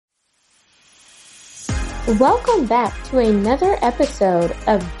Welcome back to another episode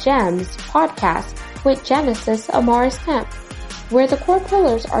of GEMS podcast with Genesis Amaris Kemp, where the core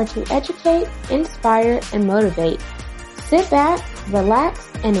pillars are to educate, inspire, and motivate. Sit back, relax,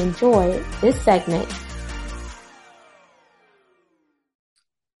 and enjoy this segment.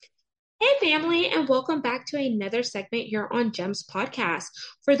 Hey family, and welcome back to another segment here on GEMS podcast.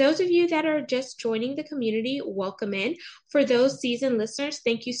 For those of you that are just joining the community, welcome in. For those seasoned listeners,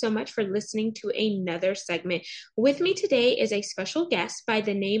 thank you so much for listening to another segment. With me today is a special guest by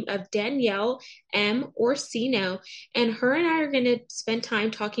the name of Danielle M. Orsino, and her and I are going to spend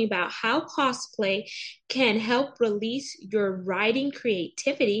time talking about how cosplay can help release your writing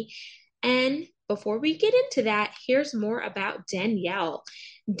creativity. And before we get into that, here's more about Danielle.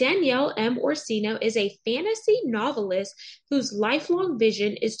 Danielle M. Orsino is a fantasy novelist whose lifelong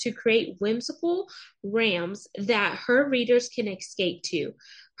vision is to create whimsical realms that her readers can escape to.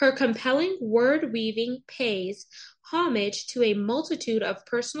 Her compelling word weaving pays homage to a multitude of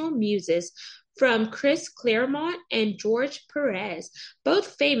personal muses from Chris Claremont and George Perez,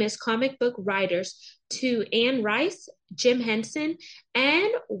 both famous comic book writers, to Anne Rice, Jim Henson,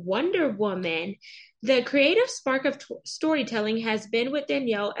 and Wonder Woman. The creative spark of storytelling has been with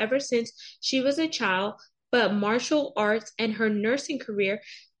Danielle ever since she was a child, but martial arts and her nursing career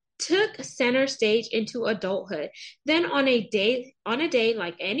took center stage into adulthood. Then on a day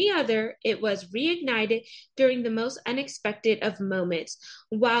like any other, it was reignited during the most unexpected of moments.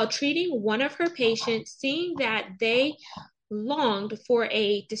 While treating one of her patients, seeing that they longed for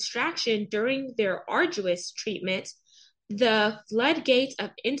a distraction during their arduous treatments, the floodgates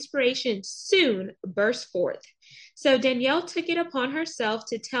of inspiration soon burst forth. So Danielle took it upon herself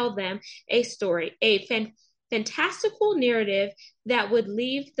to tell them a story, a fantastical narrative that would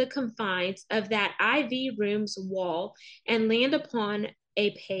leave the confines of that IV room's wall and land upon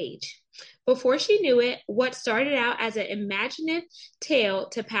a page. Before she knew it, what started out as an imaginative tale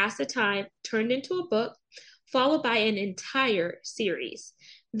to pass the time turned into a book, followed by an entire series,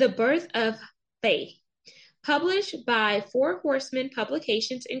 The Birth of Faith, published by Four Horsemen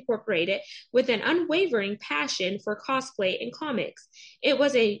Publications Incorporated with an unwavering passion for cosplay and comics. It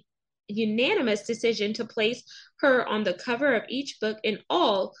was a unanimous decision to place her on the cover of each book in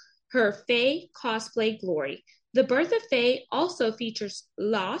all her Fae cosplay glory. The Birth of Fae also features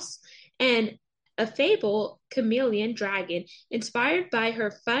Loss and a fable chameleon dragon inspired by her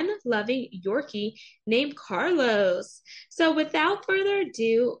fun-loving Yorkie named Carlos. So without further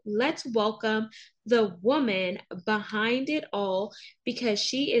ado, let's welcome the woman behind it all, because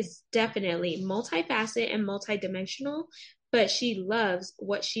she is definitely multifaceted and multidimensional, but she loves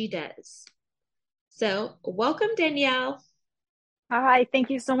what she does. So welcome, Danielle. Hi, thank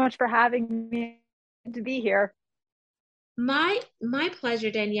you so much for having me to be here. My pleasure,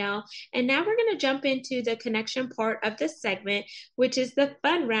 Danielle. And now we're going to jump into the connection part of this segment, which is the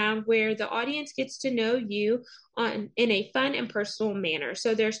fun round where the audience gets to know you in a fun and personal manner.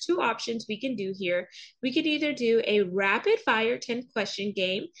 So there's two options we can do here. We could either do a rapid fire 10-question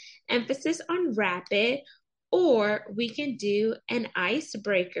game, emphasis on rapid, or we can do an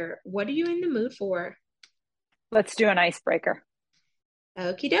icebreaker. What are you in the mood for? Let's do an icebreaker.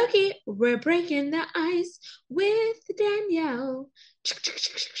 Okie dokie, we're breaking the ice with Danielle.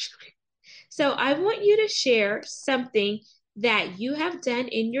 So I want you to share something that you have done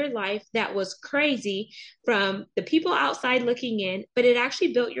in your life that was crazy from the people outside looking in, but it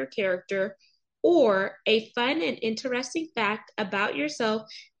actually built your character, or a fun and interesting fact about yourself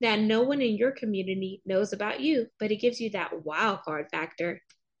that no one in your community knows about you, but it gives you that wild card factor.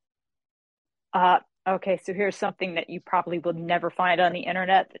 Okay, so here's something that you probably will never find on the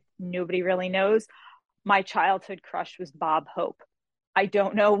internet that nobody really knows. My childhood crush was Bob Hope. I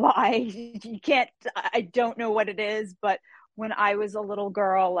don't know why. I don't know what it is, but when I was a little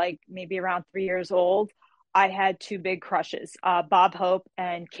girl, like maybe around 3 years old, I had two big crushes, Bob Hope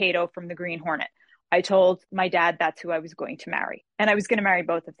and Kato from the Green Hornet. I told my dad that's who I was going to marry, and I was going to marry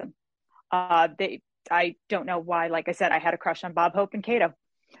both of them. I don't know why. Like I said, I had a crush on Bob Hope and Kato.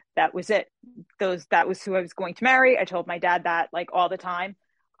 That was it. That was who I was going to marry. I told my dad that like all the time.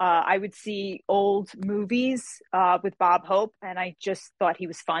 I would see old movies with Bob Hope, and I just thought he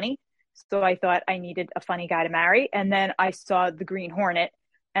was funny. So I thought I needed a funny guy to marry. And then I saw the Green Hornet,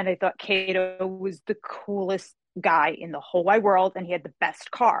 and I thought Kato was the coolest guy in the whole wide world, and he had the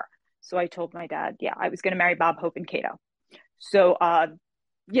best car. So I told my dad, yeah, I was going to marry Bob Hope and Kato. So,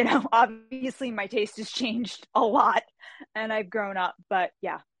 obviously my taste has changed a lot, and I've grown up. But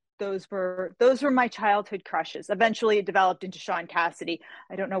yeah, those were my childhood crushes. Eventually it developed into Sean Cassidy.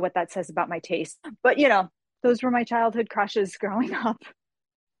 I don't know what that says about my taste, but those were my childhood crushes growing up.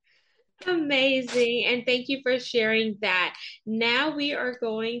 Amazing. And thank you for sharing that. Now we are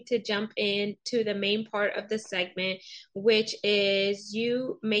going to jump into the main part of the segment, which is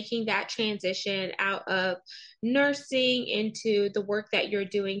you making that transition out of nursing into the work that you're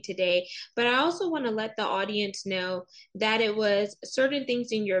doing today. But I also want to let the audience know that it was certain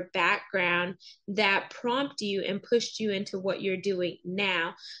things in your background that prompt you and pushed you into what you're doing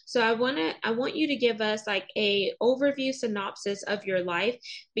now. So I want you to give us like a overview synopsis of your life,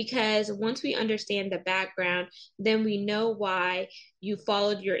 because once we understand the background, then we know why you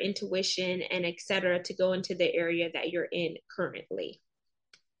followed your intuition and etc. to go into the area that you're in currently.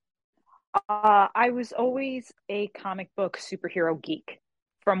 I was always a comic book superhero geek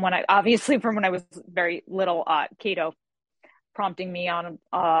from when I was very little. Cato prompting me on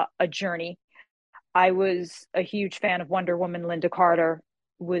a journey. I was a huge fan of Wonder Woman. Linda Carter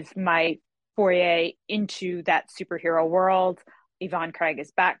was my foray into that superhero world. Yvonne Craig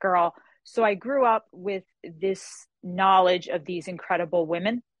is Batgirl. So I grew up with this knowledge of these incredible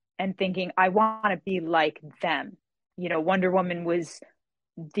women and thinking, I want to be like them. You know, Wonder Woman was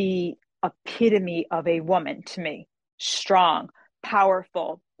the epitome of a woman to me: strong,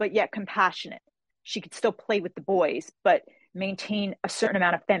 powerful, but yet compassionate. She could still play with the boys, but maintain a certain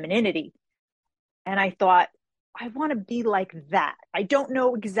amount of femininity. And I thought, I want to be like that. I don't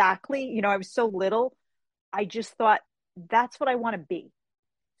know exactly, I was so little. I just thought that's what I want to be.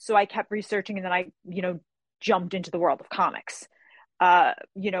 So I kept researching, and then I jumped into the world of comics.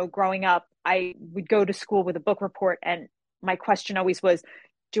 Growing up, I would go to school with a book report, and my question always was,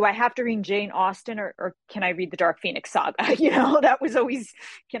 do I have to read Jane Austen, or can I read the Dark Phoenix saga? That was always,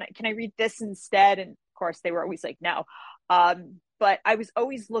 can I read this instead? And of course, they were always like, no. But I was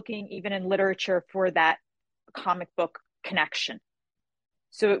always looking, even in literature, for that comic book connection.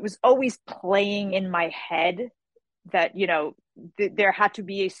 So it was always playing in my head that, there had to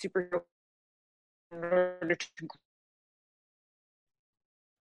be a superhero in order to.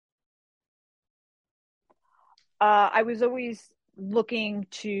 I was always looking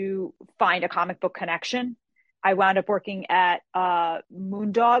to find a comic book connection. I wound up working at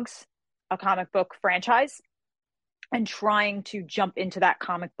Moondogs, a comic book franchise, and trying to jump into that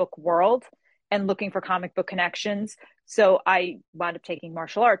comic book world and looking for comic book connections. So I wound up taking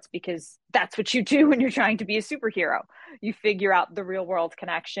martial arts because that's what you do when you're trying to be a superhero. You figure out the real world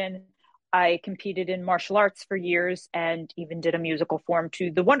connection. I competed in martial arts for years and even did a musical form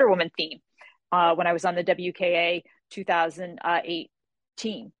to the Wonder Woman theme when I was on the WKA 2008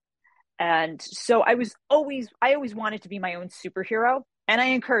 team. And so I always wanted to be my own superhero. And I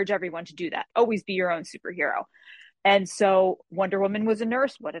encourage everyone to do that. Always be your own superhero. And so Wonder Woman was a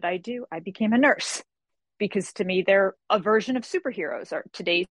nurse. What did I do? I became a nurse because to me, they're a version of superheroes. Or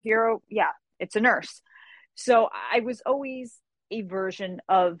today's hero, yeah, it's a nurse. So I was always a version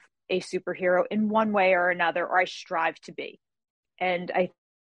of a superhero in one way or another, or I strive to be. And I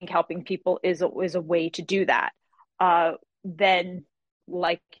think helping people is a way to do that. Then,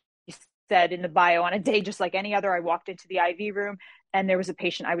 like you said in the bio, on a day just like any other, I walked into the IV room and there was a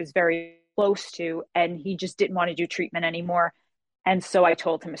patient I was very close to, and he just didn't want to do treatment anymore. And so I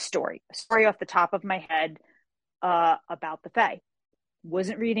told him a story off the top of my head about the Fae.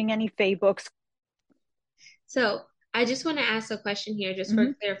 Wasn't reading any Fae books. So I just want to ask a question here, just for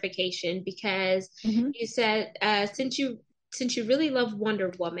Mm-hmm. clarification, because Mm-hmm. you said since you really love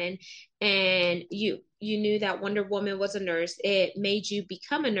Wonder Woman and you knew that Wonder Woman was a nurse, it made you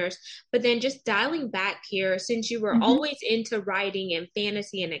become a nurse. But then just dialing back here, since you were Mm-hmm. always into writing and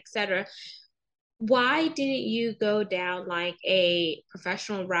fantasy and etc., why didn't you go down like a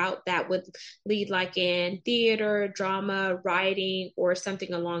professional route that would lead like in theater, drama, writing, or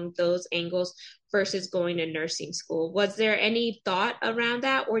something along those angles versus going to nursing school? Was there any thought around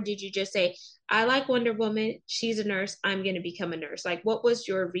that, or did you just say, I like Wonder Woman, she's a nurse, I'm going to become a nurse? Like, what was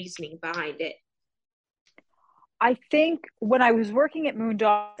your reasoning behind it? I think when I was working at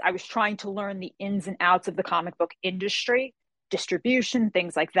Moondog, I was trying to learn the ins and outs of the comic book industry, distribution,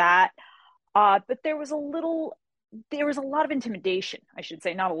 things like that. But there was a lot of intimidation, I should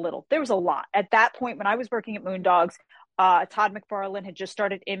say, not a little. There was a lot. At that point, when I was working at Moondogs, Todd McFarlane had just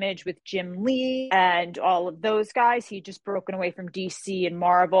started Image with Jim Lee and all of those guys. He'd just broken away from DC and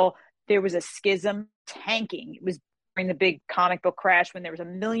Marvel. There was a schism tanking. It was during the big comic book crash when there was a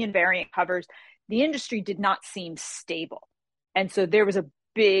million variant covers. The industry did not seem stable. And so there was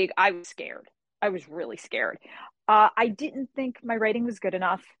I was scared. I was really scared. I didn't think my writing was good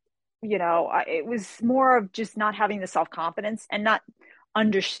enough. It was more of just not having the self confidence and not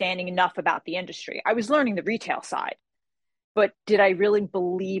understanding enough about the industry. I was learning the retail side, but did I really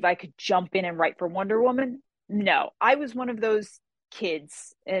believe I could jump in and write for Wonder Woman? No, I was one of those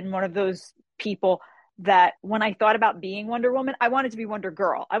kids and one of those people that when I thought about being Wonder Woman, I wanted to be Wonder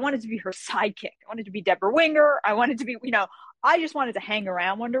Girl. I wanted to be her sidekick. I wanted to be Deborah Winger. I wanted to be, I just wanted to hang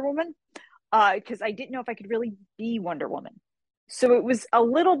around Wonder Woman because I didn't know if I could really be Wonder Woman. So it was a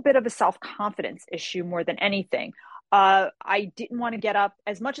little bit of a self-confidence issue more than anything. I didn't want to get up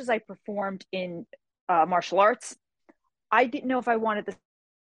as much as I performed in martial arts. I didn't know if I wanted the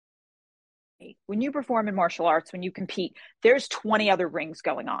when you perform in martial arts, when you compete, there's 20 other rings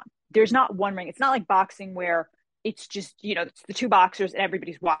going on. There's not one ring. It's not like boxing where it's just, it's the two boxers and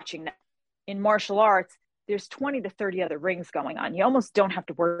everybody's watching them. In martial arts, there's 20 to 30 other rings going on. You almost don't have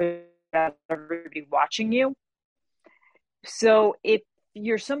to worry about everybody watching you. So if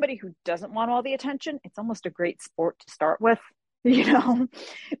you're somebody who doesn't want all the attention, it's almost a great sport to start with,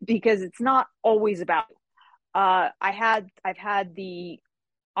 because it's not always about I've had the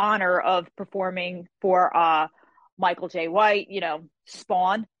honor of performing for Michael J. White,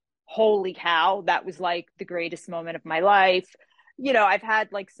 Spawn. Holy cow, that was like the greatest moment of my life. I've had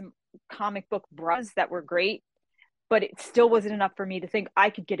like some comic book bras that were great, but it still wasn't enough for me to think I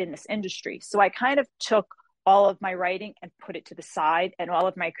could get in this industry. So I kind of took all of my writing and put it to the side and all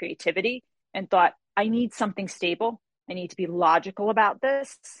of my creativity and thought, I need something stable. I need to be logical about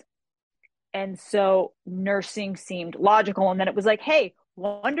this. And so nursing seemed logical. And then it was like, hey,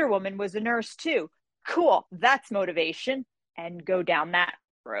 Wonder Woman was a nurse too. Cool. That's motivation, and go down that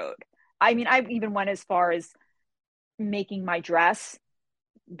road. I mean, I even went as far as making my dress,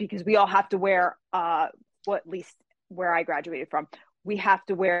 because we all have to wear at least where I graduated from, we have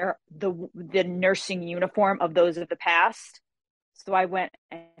to wear the nursing uniform of those of the past. So I went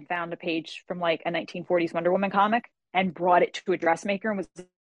and found a page from like a 1940s Wonder Woman comic and brought it to a dressmaker and was,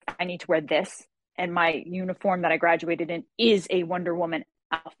 I need to wear this. And my uniform that I graduated in is a Wonder Woman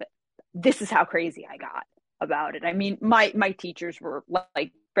outfit. This is how crazy I got about it. I mean, my teachers were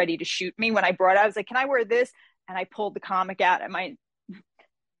like ready to shoot me when I brought it. I was like, can I wear this? And I pulled the comic out, and my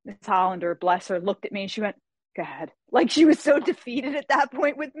Miss Hollander, bless her, looked at me and she went, go ahead. Like, she was so defeated at that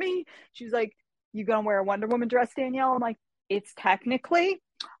point with me. She was like, you gonna wear a Wonder Woman dress, Danielle? I'm like, it's technically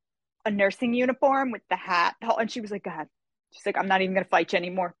a nursing uniform with the hat. And she was like, go ahead. She's like, I'm not even gonna fight you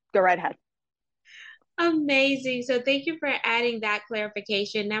anymore. Go right ahead. Amazing. So thank you for adding that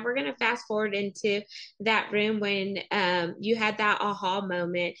clarification. Now we're going to fast forward into that room when you had that aha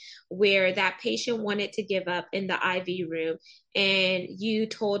moment where that patient wanted to give up in the IV room, and you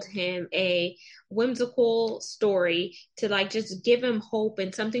told him a whimsical story to like just give him hope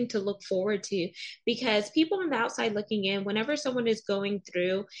and something to look forward to. Because people on the outside looking in, whenever someone is going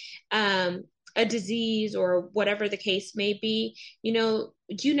through a disease or whatever the case may be,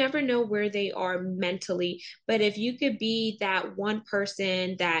 you never know where they are mentally. But if you could be that one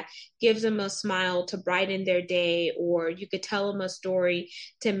person that gives them a smile to brighten their day, or you could tell them a story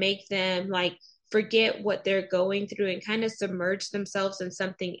to make them like forget what they're going through and kind of submerge themselves in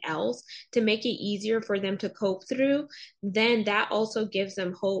something else to make it easier for them to cope through, then that also gives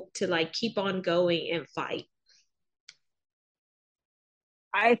them hope to like keep on going and fight.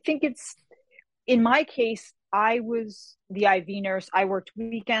 I think it's, in my case, I was the IV nurse. I worked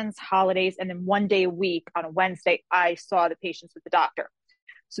weekends, holidays, and then one day a week on a Wednesday, I saw the patients with the doctor.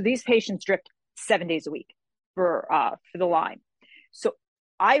 So these patients dripped 7 days a week for the line. So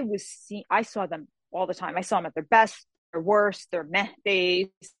I saw them all the time. I saw them at their best, their worst, their meh days,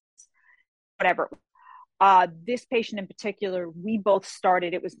 whatever. This patient in particular, we both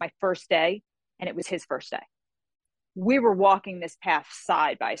started, it was my first day, and it was his first day. We were walking this path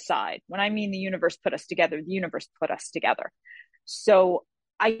side by side. When I mean the universe put us together, the universe put us together. So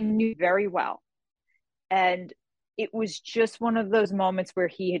I knew very well. And it was just one of those moments where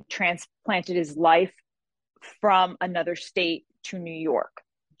he had transplanted his life from another state to New York,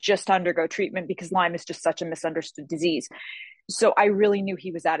 just to undergo treatment, because Lyme is just such a misunderstood disease. So I really knew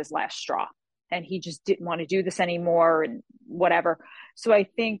he was at his last straw, and he just didn't want to do this anymore and whatever. So I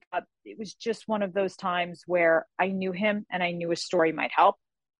think it was just one of those times where I knew him and I knew his story might help.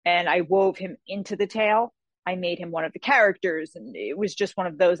 And I wove him into the tale. I made him one of the characters, and it was just one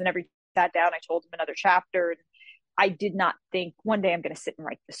of those. And every sat down, I told him another chapter. And I did not think one day I'm going to sit and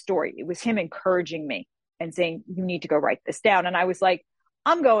write the story. It was him encouraging me and saying, you need to go write this down. And I was like,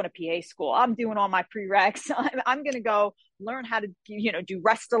 I'm going to PA school. I'm doing all my prereqs. I'm going to go learn how to, do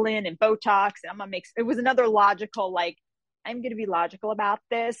Restylane and Botox. And I'm going to it was another logical, like, I'm going to be logical about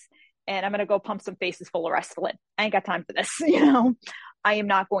this, and I'm going to go pump some faces full of Restylane. I ain't got time for this. I am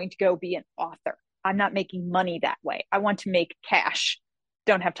not going to go be an author. I'm not making money that way. I want to make cash.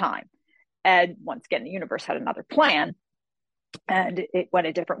 Don't have time. And once again, the universe had another plan, and it went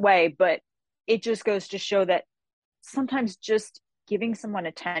a different way. But it just goes to show that sometimes just giving someone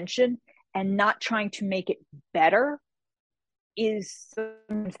attention and not trying to make it better is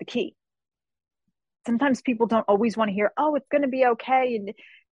sometimes the key. Sometimes people don't always want to hear, oh, it's going to be okay. And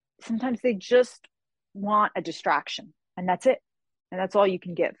sometimes they just want a distraction, and that's it. And that's all you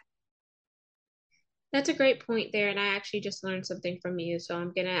can give. That's a great point there. And I actually just learned something from you. So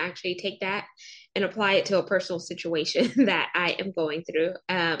I'm going to actually take that and apply it to a personal situation that I am going through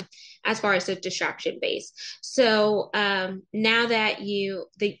as far as the distraction base. So now that you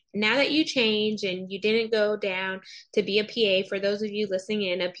change and you didn't go down to be a PA, for those of you listening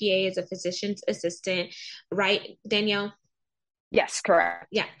in, a PA is a physician's assistant, right, Danielle? Yes, correct.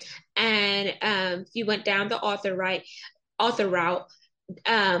 Yeah. And you went down the author route.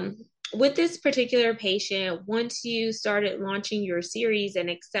 Um, with this particular patient, once you started launching your series and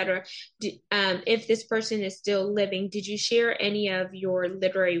etc., if this person is still living, did you share any of your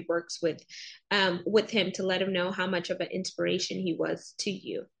literary works with him to let him know how much of an inspiration he was to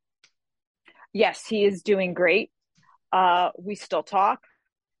you? Yes, he is doing great. We still talk,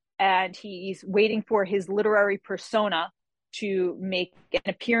 and he's waiting for his literary persona to make an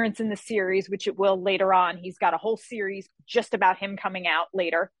appearance in the series, which it will later on. He's got a whole series just about him coming out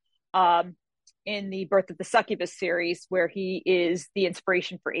later, in the Birth of the Succubus series, where he is the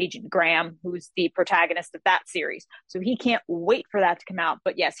inspiration for Agent Graham, who's the protagonist of that series. So he can't wait for that to come out.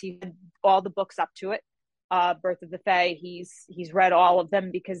 But yes, he read all the books up to it. Birth of the Fae, he's read all of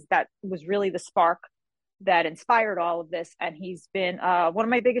them because that was really the spark that inspired all of this. And he's been one of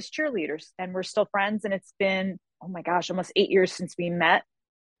my biggest cheerleaders, and we're still friends. And it's been, oh my gosh, almost 8 years since we met.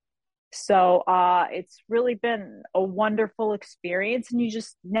 So it's really been a wonderful experience, and you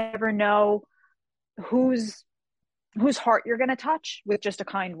just never know whose heart you're going to touch with just a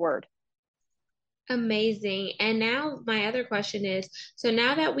kind word. Amazing. And now my other question is, so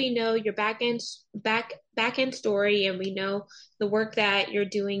now that we know your back end story and we know the work that you're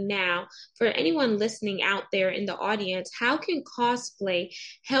doing now, for anyone listening out there in the audience, how can cosplay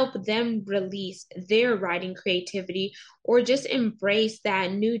help them release their writing creativity or just embrace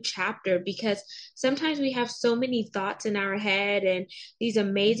that new chapter? Because sometimes we have so many thoughts in our head and these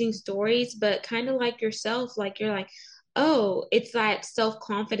amazing stories, but kind of like yourself, like you're like, oh, it's that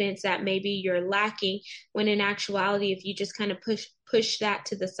self-confidence that maybe you're lacking, when in actuality, if you just kind of push that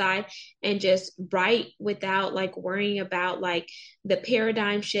to the side and just write without like worrying about like the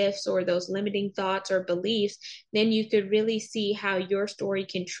paradigm shifts or those limiting thoughts or beliefs, then you could really see how your story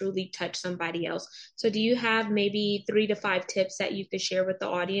can truly touch somebody else. So do you have maybe 3 to 5 tips that you could share with the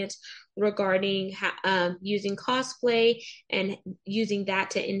audience regarding using cosplay and using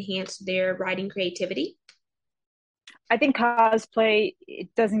that to enhance their writing creativity? I think cosplay,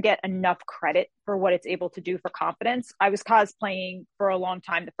 it doesn't get enough credit for what it's able to do for confidence. I was cosplaying for a long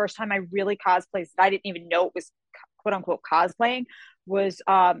time. The first time I really cosplayed, I didn't even know it was quote unquote cosplaying, was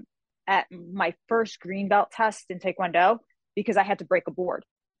at my first green belt test in Taekwondo, because I had to break a board.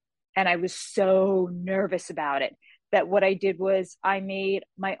 And I was so nervous about it that what I did was I made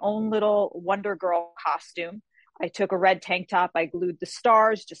my own little Wonder Girl costume. I took a red tank top, I glued the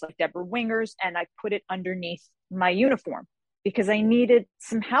stars, just like Deborah Wingers, and I put it underneath my uniform because I needed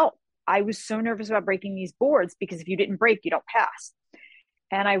some help. I was so nervous about breaking these boards because if you didn't break, you don't pass.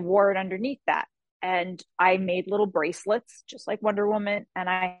 And I wore it underneath that. And I made little bracelets, just like Wonder Woman, and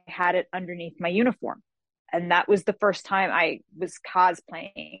I had it underneath my uniform. And that was the first time I was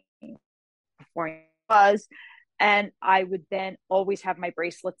cosplaying before I was. And I would then always have my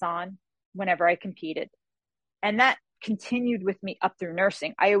bracelets on whenever I competed. And that continued with me up through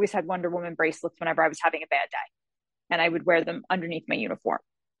nursing. I always had Wonder Woman bracelets whenever I was having a bad day, and I would wear them underneath my uniform.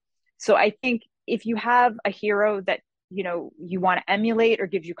 So I think if you have a hero that, you know, you want to emulate or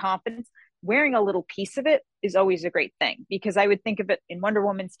gives you confidence, wearing a little piece of it is always a great thing, because I would think of it in Wonder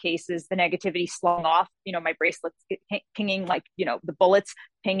Woman's cases, the negativity slung off, you know, my bracelets pinging, like, you know, the bullets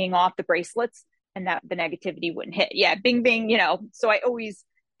pinging off the bracelets, and that the negativity wouldn't hit. Yeah, bing, bing, you know. So I always,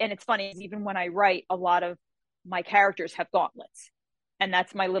 and it's funny, even when I write, a lot of my characters have gauntlets, and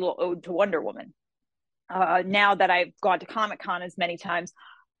that's my little ode to Wonder Woman. Now that I've gone to Comic-Con as many times,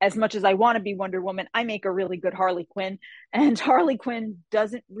 as much as I want to be Wonder Woman, I make a really good Harley Quinn, and Harley Quinn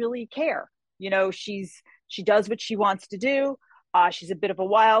doesn't really care. You know, she does what she wants to do. She's a bit of a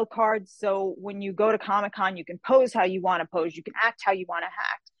wild card. So when you go to Comic-Con, you can pose how you want to pose. You can act how you want to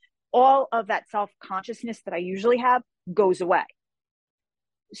act. All of that self-consciousness that I usually have goes away.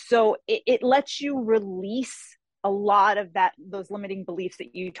 So it lets you release a lot of those limiting beliefs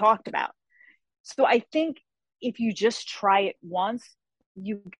that you talked about. So I think if you just try it once,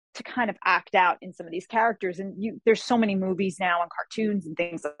 you get to kind of act out in some of these characters. And there's so many movies now and cartoons and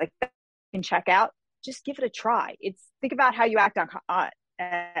things like that you can check out just give it a try. It's think about how you act on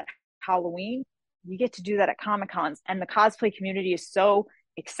at Halloween. You get to do that at Comic Cons, and the cosplay community is so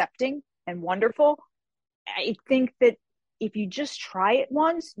accepting and wonderful. I think that if you just try it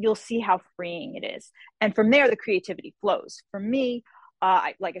once, you'll see how freeing it is. And from there, the creativity flows. For me,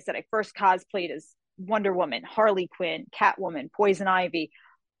 like I said, I first cosplayed as Wonder Woman, Harley Quinn, Catwoman, Poison Ivy.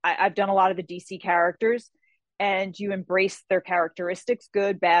 I've done a lot of the DC characters, and you embrace their characteristics,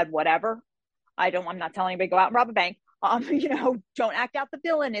 good, bad, whatever. I'm not telling anybody to go out and rob a bank. Don't act out the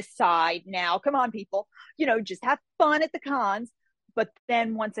villainous side now. Come on, people. Just have fun at the cons. But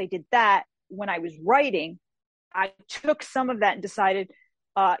then once I did that, when I was writing, I took some of that and decided,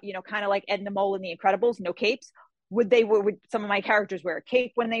 kind of like Edna Mole in The Incredibles, no capes. Would some of my characters wear a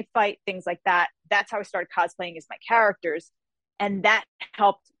cape when they fight, things like that? That's how I started cosplaying as my characters. And that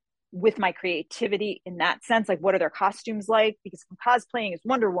helped with my creativity in that sense. Like, what are their costumes like? Because if I'm cosplaying as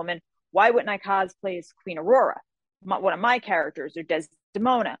Wonder Woman, why wouldn't I cosplay as Queen Aurora? One of my characters, or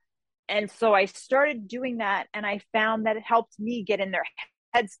Desdemona. And so I started doing that, and I found that it helped me get in their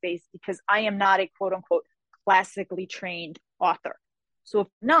headspace, because I am not a quote unquote classically trained author. So if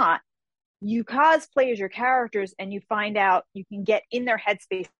not, you cosplay as your characters and you find out you can get in their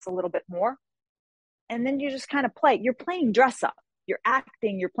headspace a little bit more. And then you just kind of play. You're playing dress up. You're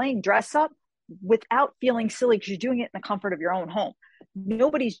acting, you're playing dress up without feeling silly, because you're doing it in the comfort of your own home.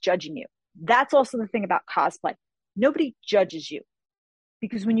 Nobody's judging you. That's also the thing about cosplay. Nobody judges you,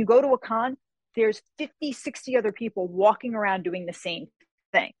 because when you go to a con, there's 50, 60 other people walking around doing the same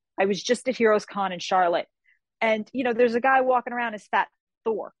thing. I was just at Heroes Con in Charlotte, and there's a guy walking around as Fat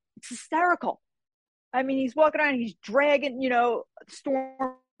Thor. It's hysterical. I mean, he's walking around, he's dragging,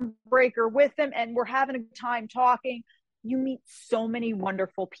 Stormbreaker with him, and we're having a time talking. You meet so many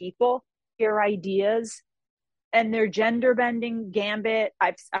wonderful people, hear ideas, and they're gender bending Gambit.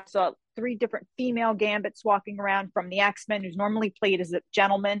 I saw 3 different female Gambits walking around from the X-Men, who's normally played as a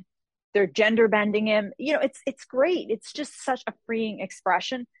gentleman. They're gender bending him. It's great. It's just such a freeing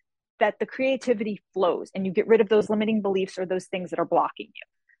expression that the creativity flows, and you get rid of those limiting beliefs or those things that are blocking you.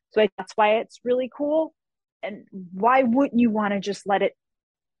 So that's why it's really cool. And why wouldn't you want to just let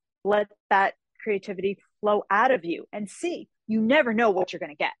that creativity flow out of you and see? You never know what you're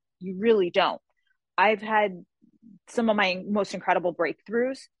going to get. You really don't. I've had some of my most incredible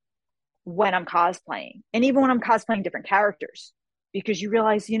breakthroughs when I'm cosplaying, and even when I'm cosplaying different characters, because you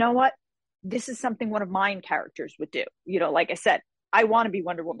realize, you know what, this is something one of mine characters would do. Like I said, I want to be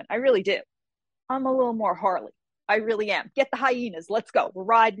Wonder Woman. I really do. I'm a little more Harley. I really am. Get the hyenas. Let's go. We're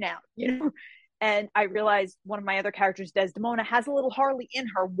riding out, And I realized one of my other characters, Desdemona, has a little Harley in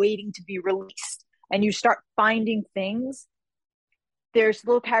her waiting to be released. And you start finding things. There's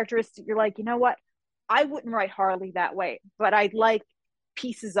little characteristics. You're like, you know what? I wouldn't write Harley that way, but I'd like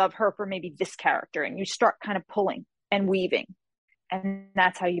pieces of her for maybe this character. And you start kind of pulling and weaving. And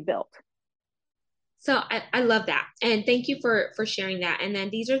that's how you build. So I love that. And thank you for sharing that. And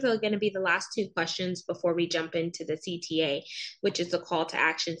then these are going to be the last 2 questions before we jump into the CTA, which is the call to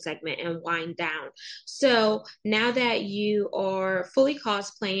action segment, and wind down. So now that you are fully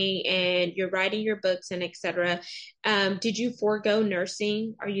cosplaying and you're writing your books and etc., did you forego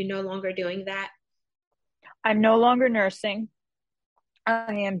nursing? Are you no longer doing that? I'm no longer nursing.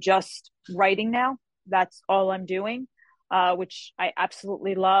 I am just writing now. That's all I'm doing. Which I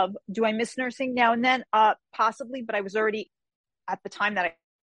absolutely love. Do I miss nursing now and then? Possibly, but I was already, at the time that I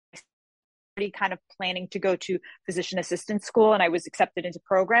already kind of planning to go to physician assistant school, and I was accepted into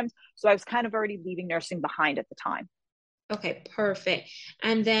programs. So I was kind of already leaving nursing behind at the time. Okay, perfect.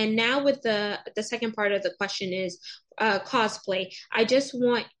 And then now with the second part of the question is cosplay. I just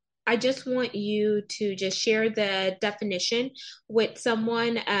want you to just share the definition with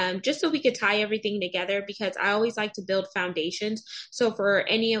someone, just so we could tie everything together, because I always like to build foundations. So for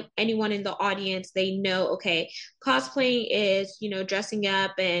anyone in the audience, they know, okay, cosplaying is, dressing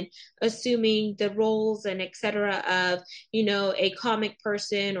up and assuming the roles and etc. of, a comic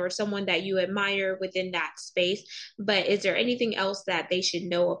person or someone that you admire within that space. But is there anything else that they should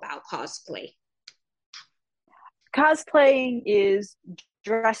know about cosplay? Cosplaying is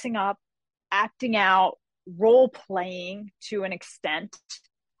dressing up, acting out, role playing to an extent,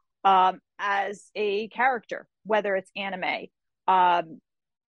 as a character, whether it's anime,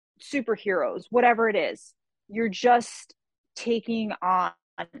 superheroes, whatever it is. You're just taking on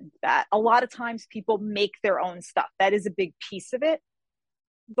that. A lot of times people make their own stuff. That is a big piece of it.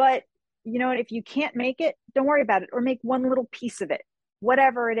 But, if you can't make it, don't worry about it, or make one little piece of it,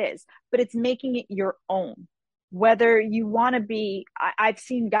 whatever it is. But it's making it your own. Whether you want to be, I've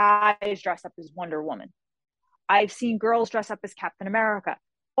seen guys dress up as Wonder Woman. I've seen girls dress up as Captain America.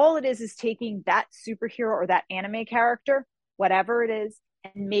 All it is taking that superhero or that anime character, whatever it is,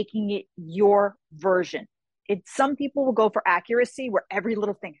 and making it your version. Some people will go for accuracy where every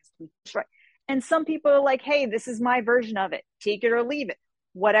little thing has to be just right. And some people are like, hey, this is my version of it. Take it or leave it,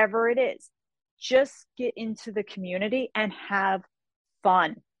 whatever it is. Just get into the community and have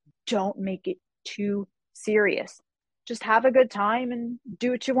fun. Don't make it too serious. Just have a good time and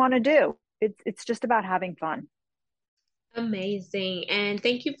do what you want to do. It's just about having fun. Amazing. And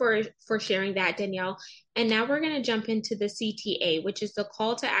thank you for sharing that, Danielle. And now we're going to jump into the CTA, which is the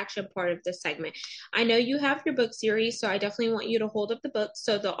call to action part of the segment. I know you have your book series, so I definitely want you to hold up the books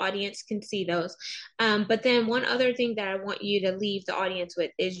so the audience can see those. But then one other thing that I want you to leave the audience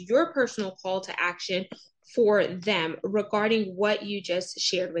with is your personal call to action for them regarding what you just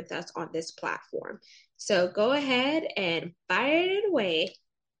shared with us on this platform. So go ahead and fire it away.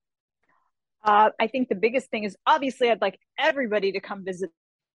 I think the biggest thing is, obviously I'd like everybody to come visit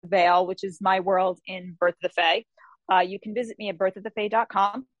the Vale, which is my world in Birth of the Fae. You can visit me at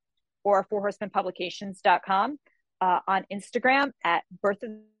birthofthefae.com or fourhorsemenpublications.com, on Instagram at Birth of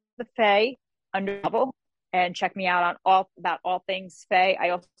the Fae _ and check me out on about all things Fae. I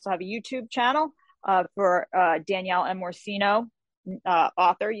also have a YouTube channel for Danielle M. Orsino,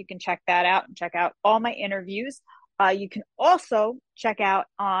 author. You can check that out and check out all my interviews. You can also check out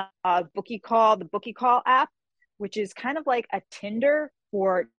on the Bookie Call app, which is kind of like a Tinder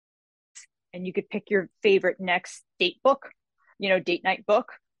and you could pick your favorite next date book, date night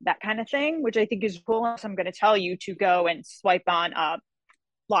book, that kind of thing, which I think is cool. So I'm going to tell you to go and swipe on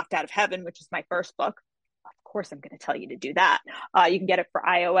Locked Out of Heaven, which is my first book. Of course, I'm going to tell you to do that. You can get it for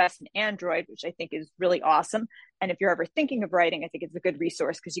iOS and Android, which I think is really awesome. And if you're ever thinking of writing, I think it's a good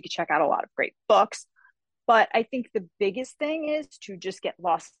resource because you can check out a lot of great books. But I think the biggest thing is to just get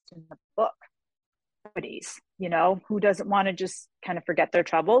lost in the book. Nowadays, who doesn't want to just kind of forget their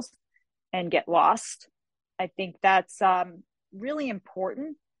troubles and get lost? I think that's really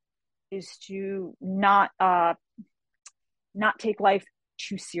important, is to not take life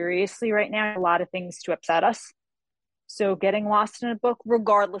too seriously right now. A lot of things to upset us. So getting lost in a book,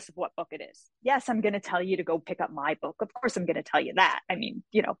 regardless of what book it is. Yes, I'm going to tell you to go pick up my book. Of course, I'm going to tell you that. I mean,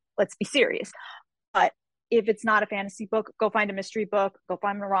 let's be serious. But if it's not a fantasy book, go find a mystery book, go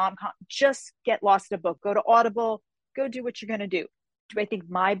find a rom-com, just get lost in a book, go to Audible, go do what you're going to do. Do I think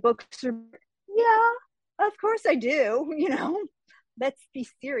my books are, yeah, of course I do, let's be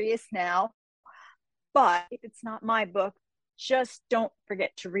serious now. But if it's not my book, just don't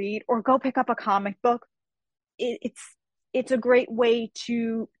forget to read or go pick up a comic book. It's a great way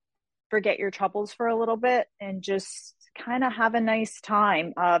to forget your troubles for a little bit and just kind of have a nice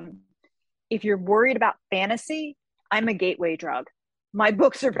time. If you're worried about fantasy, I'm a gateway drug. My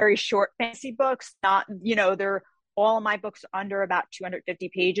books are very short fantasy books, they're all of my books under about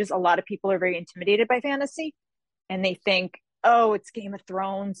 250 pages. A lot of people are very intimidated by fantasy and they think, oh, it's Game of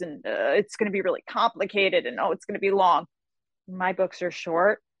Thrones and it's going to be really complicated and it's going to be long. My books are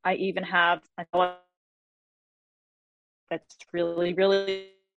short. I even have a that's really, really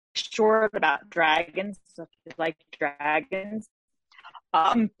short about dragons, so if you like dragons.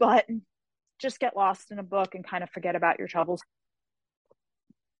 But just get lost in a book and kind of forget about your troubles.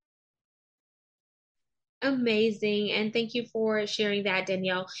 Amazing. And thank you for sharing that,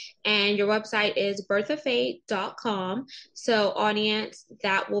 Danielle. And your website is birthoffae.com. So audience,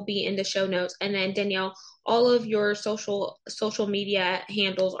 that will be in the show notes. And then Danielle, all of your social media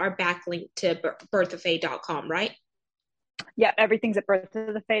handles are backlinked to birthoffae.com, right? Yeah, everything's at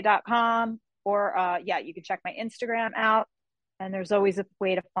birthofthefae.com. Or you can check my Instagram out. And there's always a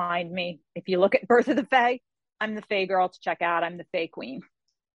way to find me. If you look at Birth of the Fae, I'm the Fae girl to check out. I'm the Fae queen.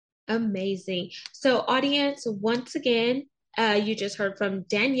 Amazing. So audience, once again, you just heard from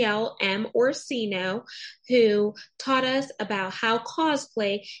Danielle M. Orsino, who taught us about how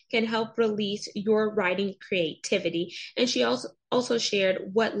cosplay can help release your writing creativity. And she also shared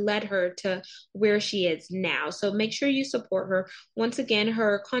what led her to where she is now. So make sure you support her. Once again,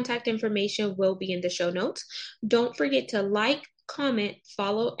 her contact information will be in the show notes. Don't forget to like, comment,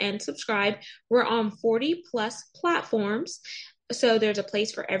 follow, and subscribe. We're on 40+ platforms. So there's a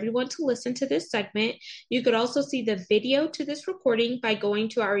place for everyone to listen to this segment. You could also see the video to this recording by going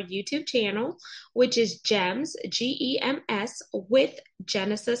to our YouTube channel, which is GEMS, GEMS, with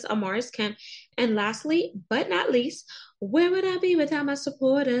Genesis Amaris Kemp. And lastly, but not least, where would I be without my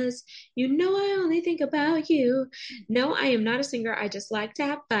supporters? You know I only think about you. No, I am not a singer. I just like to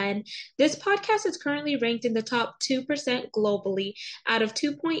have fun. This podcast is currently ranked in the top 2% globally out of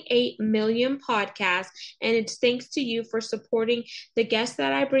 2.8 million podcasts. And it's thanks to you for supporting the guests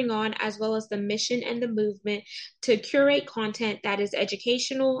that I bring on, as well as the mission and the movement to curate content that is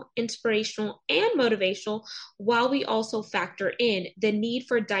educational, inspirational, and motivational, while we also factor in the need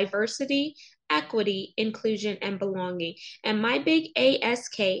for diversity, equity, inclusion, and belonging. And my big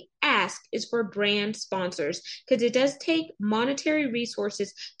ask is for brand sponsors, because it does take monetary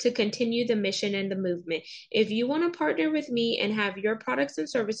resources to continue the mission and the movement. If you want to partner with me and have your products and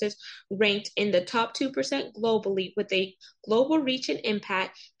services ranked in the top 2% globally with a global reach and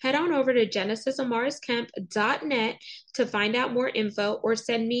impact, head on over to genesisamarisKemp.net to find out more info, or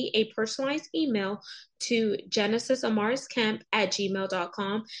send me a personalized email to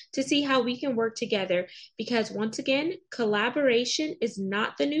genesisamarisKemp@gmail.com to see how we can work together. Because once again, collaboration is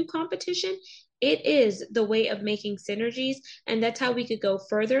not the new competition. It is the way of making synergies, and that's how we could go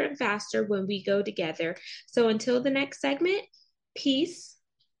further and faster when we go together. So until the next segment, peace,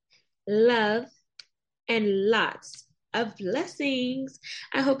 love, and lots of blessings.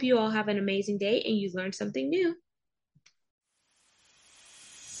 I hope you all have an amazing day and you learned something new.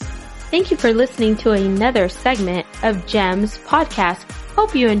 Thank you for listening to another segment of GEMS Podcast.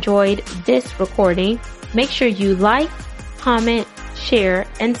 Hope you enjoyed this recording. Make sure you like, comment, share,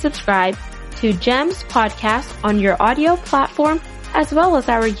 and subscribe to GEMS Podcast on your audio platform, as well as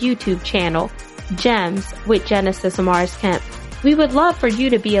our YouTube channel, GEMS with Genesis Amaris Kemp. We would love for you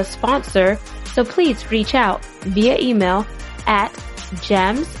to be a sponsor, so please reach out via email at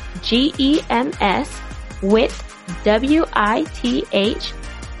GEMS, GEMS, with WITH,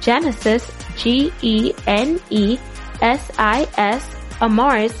 Genesis, GENESIS,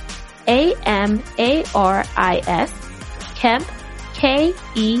 Amaris, AMARIS, Kemp,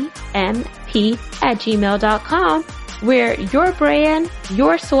 KEMP @gmail.com, where your brand,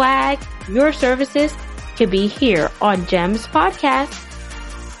 your swag, your services could be here on GEMS Podcast.